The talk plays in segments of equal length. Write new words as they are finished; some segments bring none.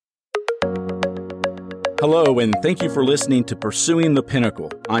Hello, and thank you for listening to Pursuing the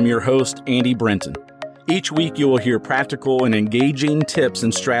Pinnacle. I'm your host, Andy Brenton. Each week, you will hear practical and engaging tips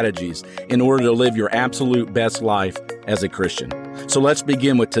and strategies in order to live your absolute best life as a Christian. So let's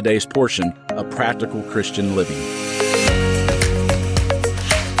begin with today's portion of Practical Christian Living.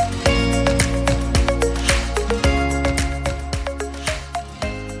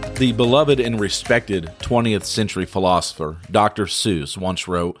 The beloved and respected 20th century philosopher, Dr. Seuss, once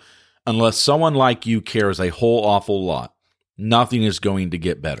wrote, "Unless someone like you cares a whole awful lot, nothing is going to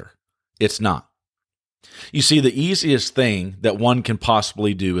get better." It's not. You see, the easiest thing that one can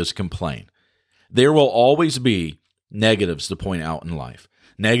possibly do is complain. There will always be negatives to point out in life.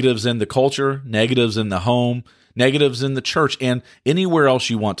 Negatives in the culture, negatives in the home, negatives in the church, and anywhere else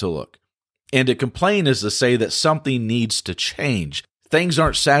you want to look. And to complain is to say that something needs to change. Things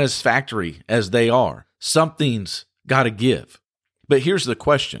aren't satisfactory as they are. Something's got to give. But here's the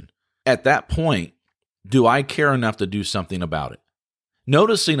question. At that point, do I care enough to do something about it?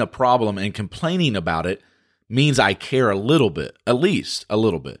 Noticing a problem and complaining about it means I care a little bit, at least a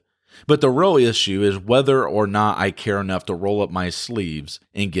little bit. But the real issue is whether or not I care enough to roll up my sleeves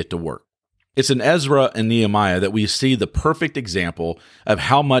and get to work. It's in Ezra and Nehemiah that we see the perfect example of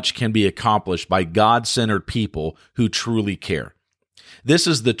how much can be accomplished by God-centered people who truly care. This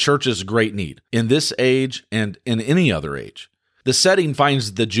is the church's great need in this age and in any other age. The setting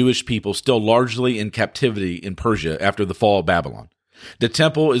finds the Jewish people still largely in captivity in Persia after the fall of Babylon. The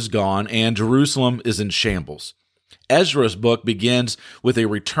temple is gone and Jerusalem is in shambles. Ezra's book begins with a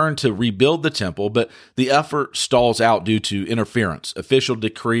return to rebuild the temple, but the effort stalls out due to interference, official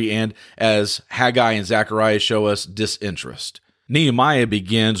decree, and, as Haggai and Zechariah show us, disinterest. Nehemiah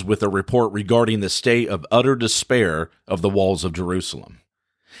begins with a report regarding the state of utter despair of the walls of Jerusalem.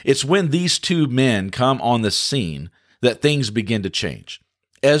 It's when these two men come on the scene that things begin to change.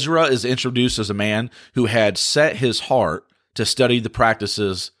 Ezra is introduced as a man who had set his heart to study the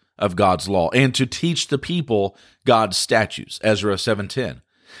practices of God's law and to teach the people God's statutes, Ezra 7:10.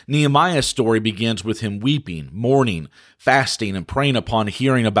 Nehemiah's story begins with him weeping, mourning, fasting, and praying upon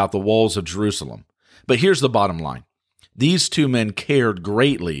hearing about the walls of Jerusalem. But here's the bottom line. These two men cared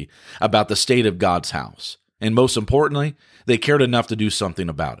greatly about the state of God's house. And most importantly, they cared enough to do something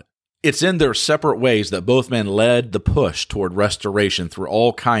about it. It's in their separate ways that both men led the push toward restoration through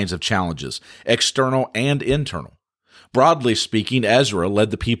all kinds of challenges, external and internal. Broadly speaking, Ezra led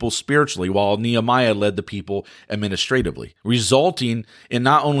the people spiritually, while Nehemiah led the people administratively, resulting in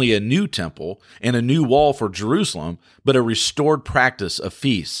not only a new temple and a new wall for Jerusalem, but a restored practice of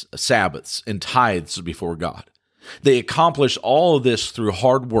feasts, Sabbaths, and tithes before God. They accomplished all of this through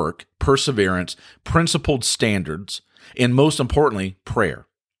hard work, perseverance, principled standards, and most importantly, prayer.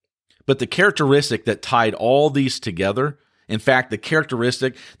 But the characteristic that tied all these together, in fact, the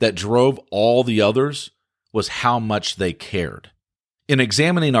characteristic that drove all the others, was how much they cared. In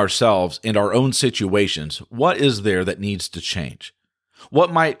examining ourselves and our own situations, what is there that needs to change?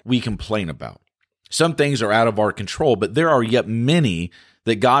 What might we complain about? Some things are out of our control, but there are yet many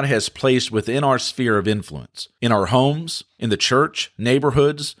that God has placed within our sphere of influence, in our homes, in the church,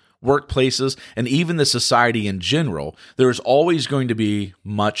 neighborhoods, workplaces, and even the society in general. There is always going to be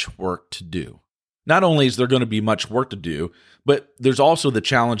much work to do. Not only is there going to be much work to do, but there's also the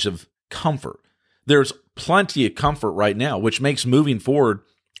challenge of comfort. There's plenty of comfort right now, which makes moving forward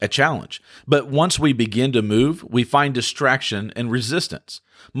a challenge. But once we begin to move, we find distraction and resistance,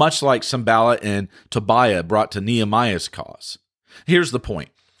 much like Sanballat and Tobiah brought to Nehemiah's cause. Here's the point.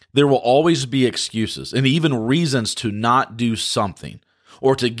 There will always be excuses and even reasons to not do something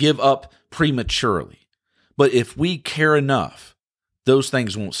or to give up prematurely. But if we care enough, those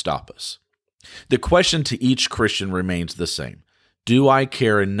things won't stop us. The question to each Christian remains the same. Do I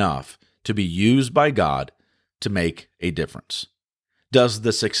care enough to be used by God to make a difference? Does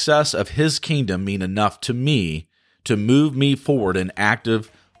the success of His kingdom mean enough to me to move me forward in active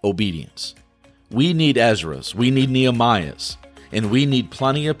obedience? We need Ezras, we need Nehemiahs, and we need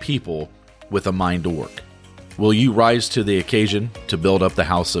plenty of people with a mind to work. Will you rise to the occasion to build up the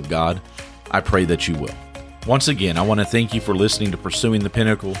house of God? I pray that you will. Once again, I want to thank you for listening to Pursuing the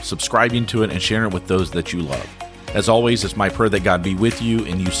Pinnacle, subscribing to it, and sharing it with those that you love. As always, it's my prayer that God be with you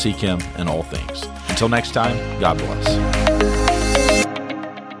and you seek Him in all things. Until next time, God bless.